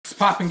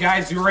Poppin',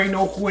 guys, you already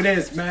know who it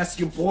is, man. It's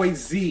your boy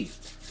Z.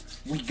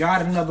 We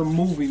got another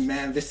movie,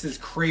 man. This is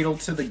Cradle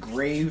to the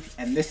Grave,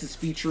 and this is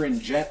featuring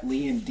Jet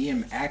Li and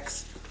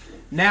DMX.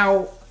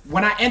 Now,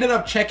 when I ended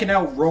up checking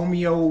out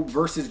Romeo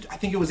versus, I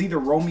think it was either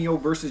Romeo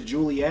versus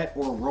Juliet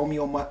or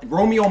Romeo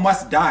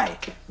Must Die.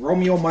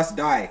 Romeo Must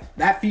Die.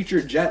 That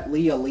featured Jet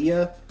Li,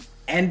 Aaliyah,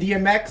 and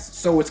DMX.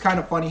 So it's kind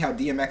of funny how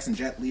DMX and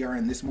Jet Li are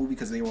in this movie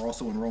because they were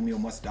also in Romeo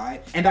Must Die.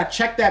 And I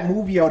checked that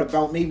movie out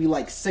about maybe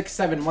like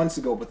 6-7 months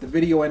ago, but the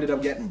video ended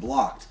up getting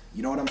blocked.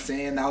 You know what I'm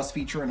saying? That was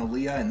featuring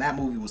Aaliyah, and that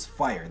movie was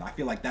fire. I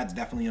feel like that's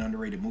definitely an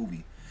underrated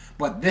movie.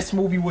 But this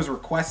movie was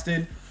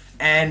requested,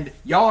 and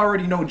y'all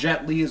already know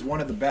Jet Li is one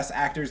of the best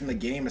actors in the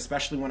game,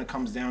 especially when it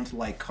comes down to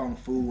like kung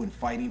fu and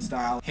fighting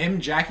style. Him,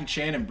 Jackie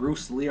Chan, and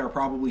Bruce Lee are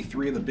probably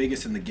 3 of the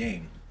biggest in the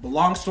game. But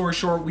long story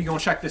short, we gonna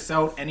check this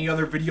out. Any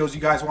other videos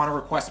you guys want to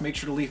request, make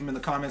sure to leave them in the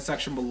comment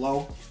section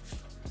below.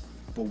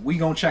 But we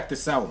gonna check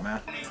this out, man.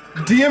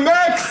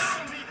 DMX!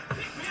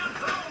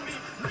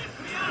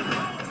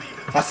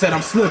 I said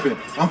I'm slipping.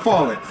 I'm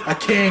falling. I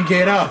can't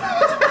get up.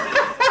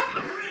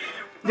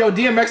 Yo,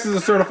 DMX is a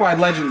certified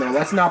legend, though.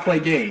 Let's not play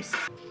games.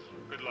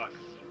 Good luck.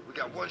 We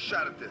got one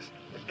shot at this.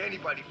 If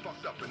anybody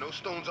fucked up and those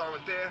stones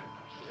aren't there,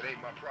 it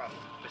ain't my problem.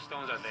 The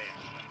stones are there.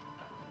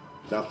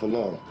 Not for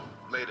long.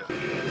 Later.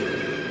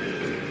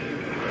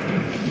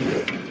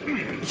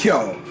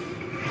 Yo.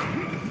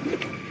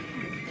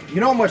 You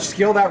know how much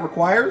skill that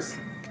requires?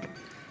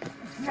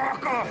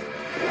 Fuck off!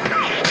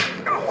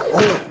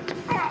 Oh.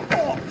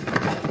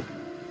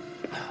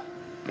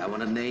 I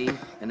want a name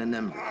and a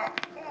number.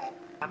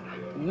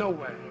 No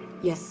way.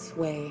 Yes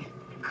way.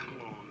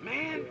 Come on,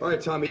 man. All right,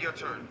 Tommy, your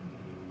turn.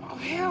 Oh,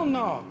 hell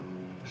no.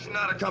 It's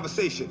not a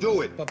conversation.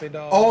 Do it. Puppy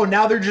dog. Oh,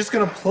 now they're just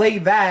gonna play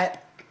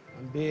that.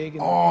 I'm big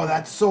and Oh,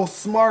 that's so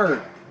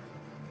smart.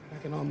 I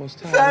can almost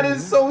tell. That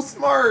is so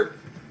smart.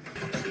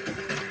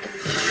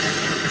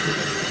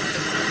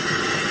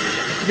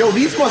 Yo,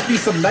 these must be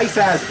some nice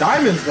ass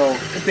diamonds though.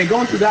 If they're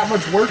going through that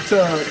much work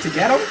to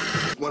get them.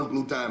 One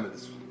blue diamond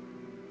is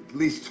at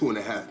least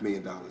 $2.5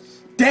 million.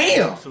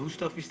 Damn. So whose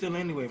stuff you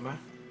stealing anyway, man?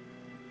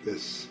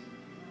 This.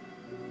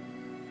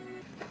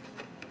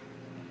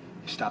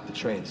 Stop the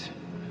trains.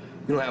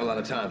 We don't have a lot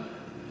of time.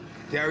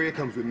 Daria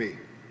comes with me.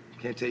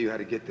 Can't tell you how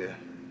to get there,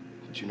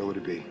 but you know where to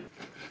be.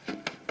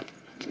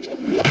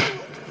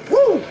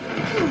 Woo!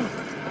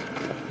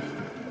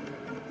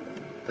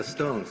 The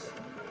stones.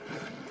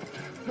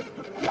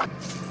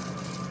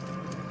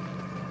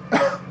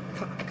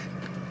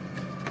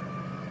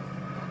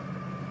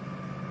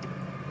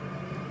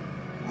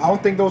 I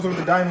don't think those were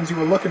the diamonds you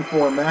were looking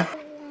for, man.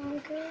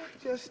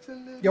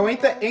 Yo, ain't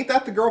that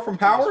the girl from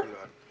Power? I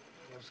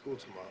have school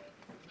tomorrow.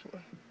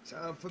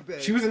 Time for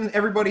bed. She was in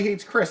Everybody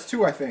Hates Chris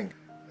too, I think.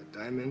 A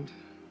diamond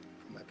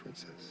for my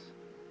princess.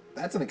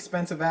 That's an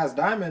expensive ass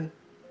diamond.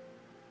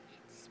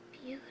 It's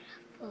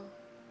beautiful.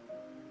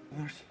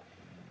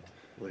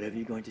 Whatever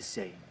you're going to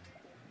say,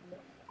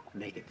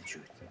 make it the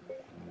truth.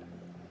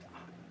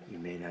 You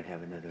may not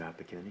have another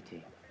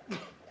opportunity.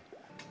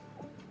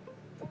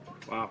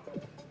 Wow.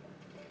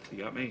 You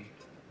got me.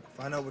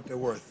 Find out what they're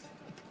worth.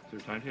 Is there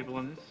a timetable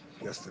on this?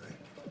 Yesterday.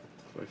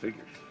 So I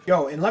figured.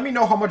 Yo, and let me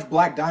know how much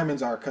black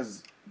diamonds are,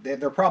 because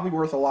they're probably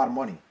worth a lot of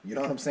money. You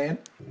know what I'm saying?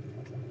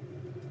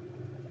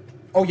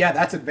 Oh yeah,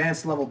 that's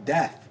advanced level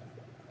death.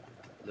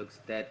 Looks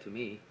dead to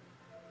me.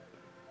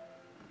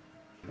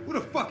 Who the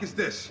fuck is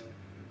this?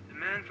 The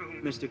man for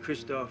whom Mr.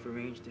 Christoph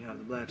arranged to have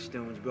the black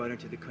stones brought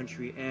into the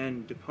country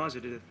and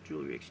deposited at the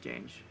jewelry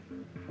exchange.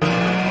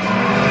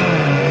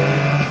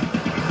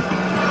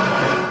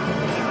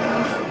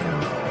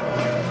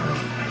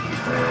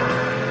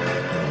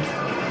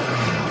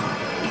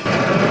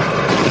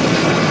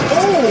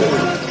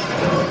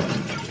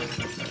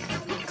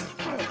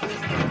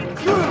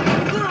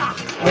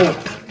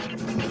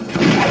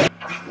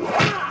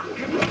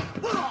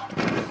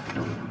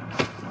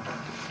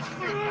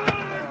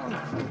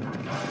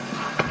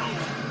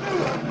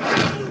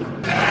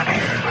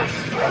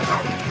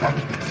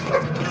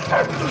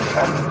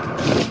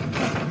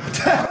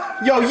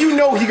 Yo, you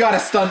know he got a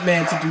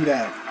stuntman to do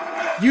that.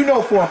 You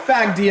know for a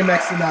fact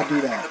DMX did not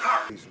do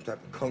that. Some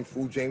type of kung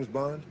fu James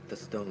Bond? The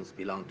stones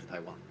belong to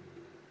Taiwan.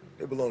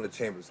 They belong to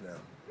Chambers now.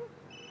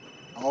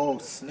 Oh,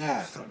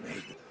 snap.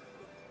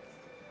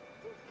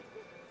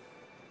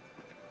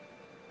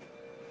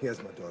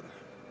 Here's my daughter.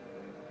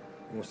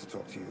 He wants to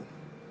talk to you.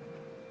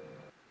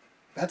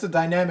 That's a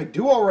dynamic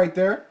duo right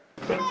there.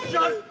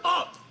 Shut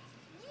up!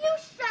 You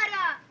shut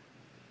up!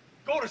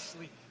 Go to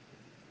sleep.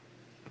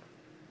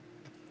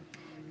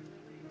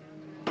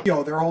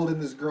 Yo, they're holding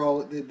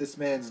this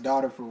man's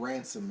daughter for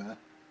ransom, man.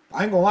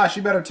 I ain't gonna lie, she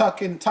better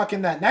tuck in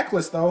that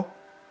necklace though.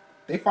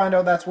 They find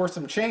out that's worth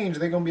some change,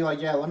 they're gonna be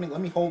like, yeah, let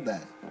me hold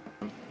that.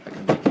 I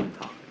can make him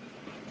talk.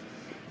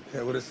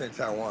 Yeah, we're just in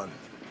Taiwan.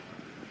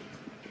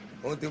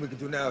 Only thing we can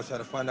do now is try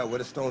to find out where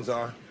the stones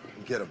are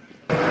and get them.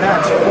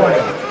 That's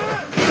funny.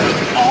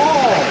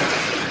 Oh!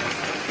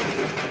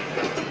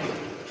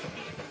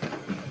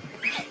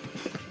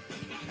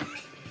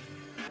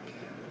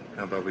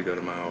 How about we go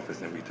to my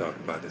office and we talk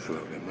about this a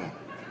little bit more?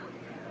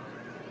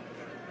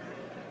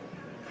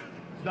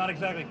 It's not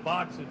exactly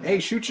boxing. Hey,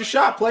 shoot your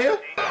shot, player.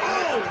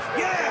 Oh,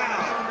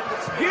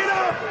 yeah! Get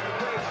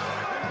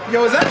up!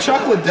 Yo, is that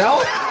Chuck Liddell?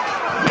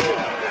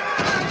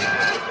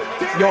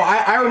 Yo,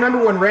 I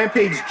remember when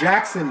Rampage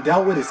Jackson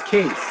dealt with his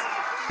case.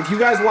 If you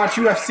guys watch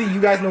UFC,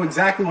 you guys know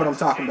exactly what I'm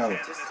talking about.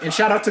 And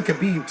shout out to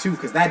Khabib, too,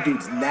 because that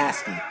dude's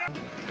nasty.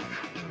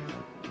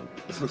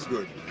 This looks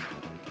good.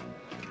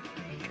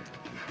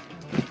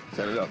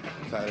 Set it up.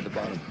 Tie it at the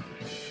bottom.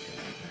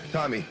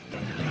 Tommy.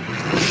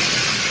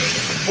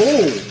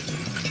 Oh!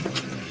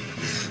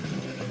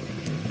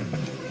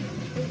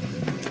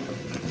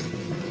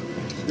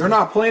 They're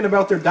not playing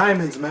about their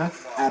diamonds, man,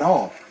 at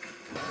all.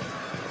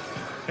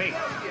 Hey,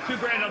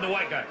 $2,000 on the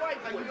white guy.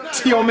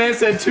 Yo, man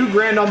said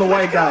 $2,000 on the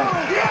white guy.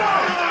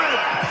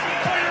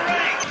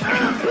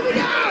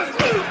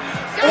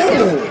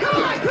 Oh!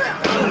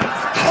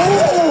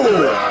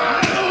 Oh!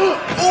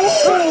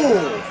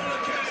 Oh!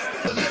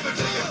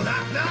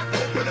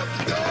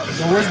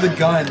 So where's the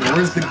gun?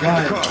 Where's the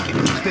gun?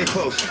 Stay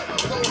close.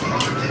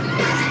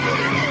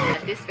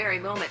 At this very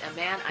moment, a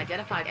man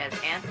identified as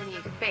Anthony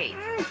Faith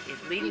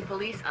is leading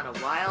police on a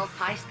wild,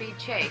 high-speed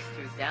chase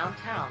through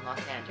downtown Los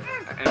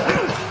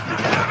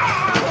Angeles.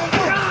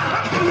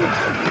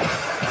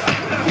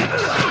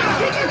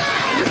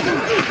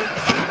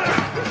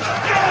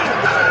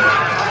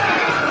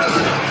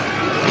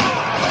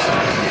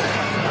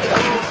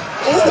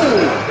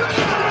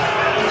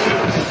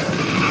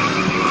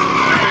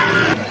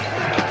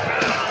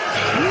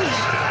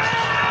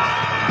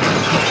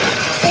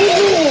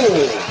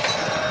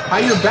 How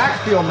your back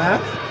feel,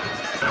 man?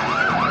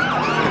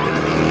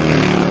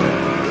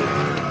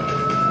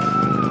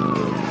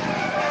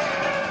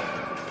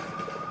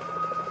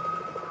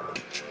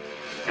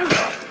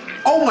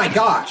 Oh my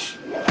gosh!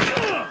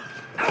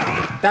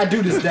 That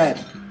dude is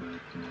dead.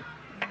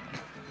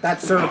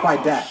 That's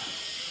certified death.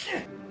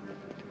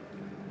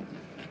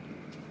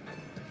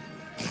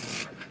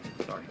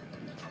 Sorry.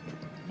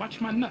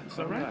 Watch my nuts,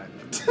 all right?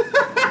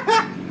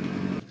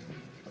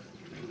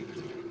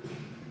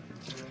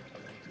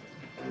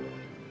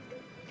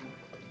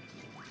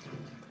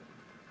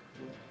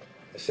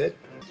 That's it?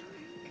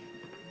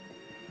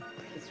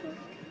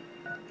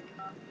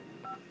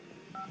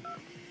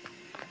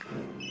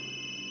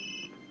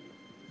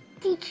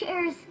 See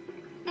chairs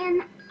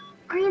and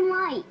green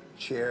light.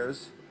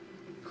 Chairs,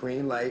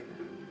 green light.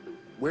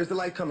 Where's the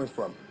light coming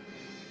from?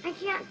 I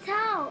can't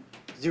tell.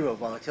 Zero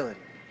volatility.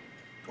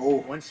 Oh,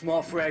 One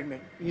small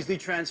fragment easily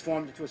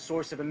transformed into a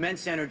source of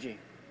immense energy.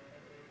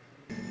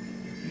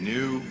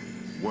 New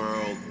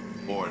World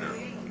Order.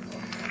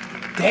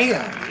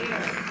 damn!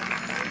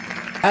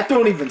 That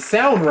don't even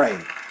sound right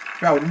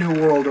about New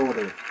World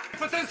Order.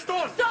 But then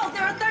stone! Sold!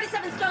 There are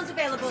 37 stones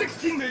available.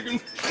 16 million!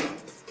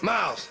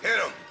 Miles, hit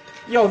him.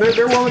 Yo,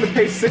 they're willing to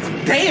pay six.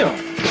 Damn!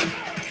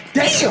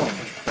 Damn!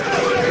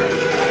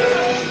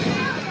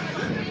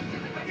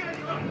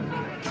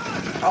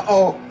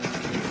 Uh-oh.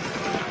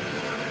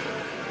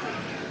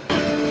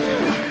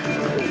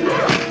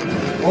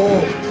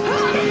 Oh.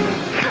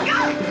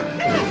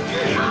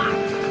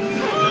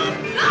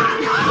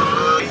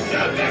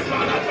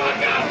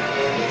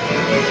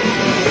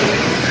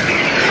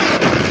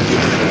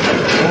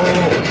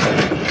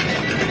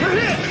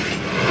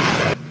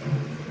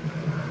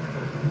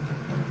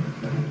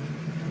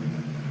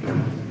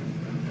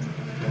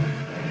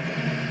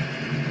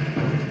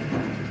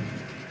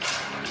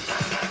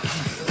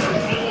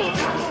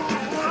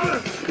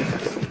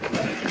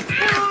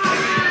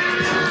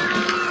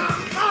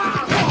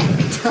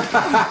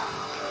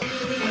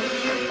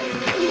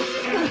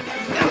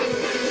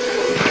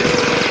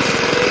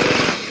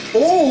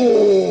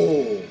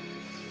 Oh!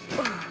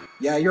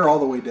 Yeah, you're all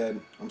the way dead.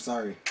 I'm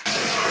sorry.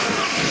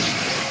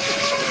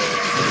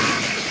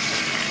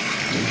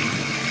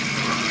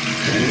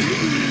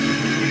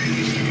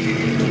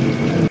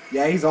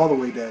 Yeah, he's all the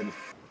way dead.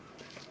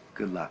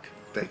 Good luck.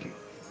 Thank you.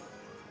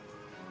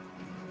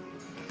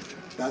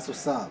 That's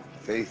what's up.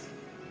 Faith.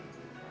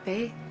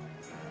 Faith?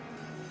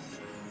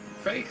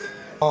 Faith.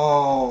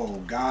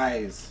 Oh,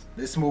 guys,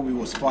 this movie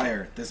was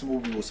fire. This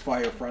movie was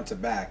fire front to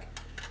back.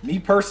 Me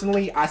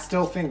personally, I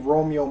still think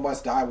Romeo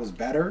Must Die was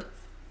better.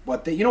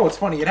 But you know what's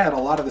funny? It had a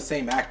lot of the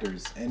same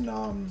actors in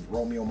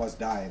Romeo Must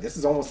Die. This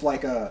is almost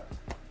like a,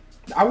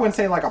 I wouldn't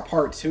say like a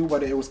part two,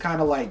 but it was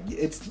kind of like,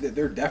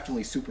 they're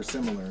definitely super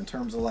similar in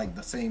terms of like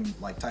the same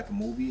like type of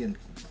movie and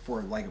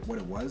for like what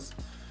it was.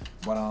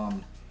 But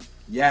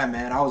yeah,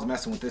 man, I was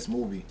messing with this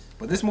movie.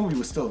 But this movie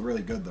was still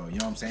really good though, you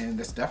know what I'm saying?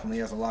 This definitely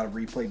has a lot of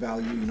replay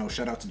value. You know,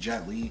 shout out to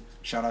Jet Li,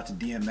 shout out to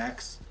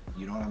DMX,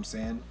 you know what I'm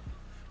saying?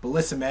 But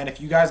listen, man,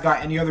 if you guys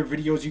got any other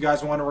videos you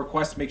guys want to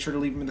request, make sure to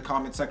leave them in the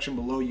comment section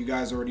below. You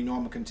guys already know I'm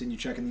going to continue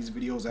checking these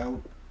videos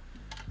out.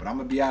 But I'm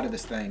going to be out of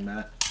this thing,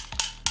 man.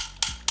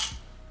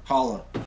 Holla.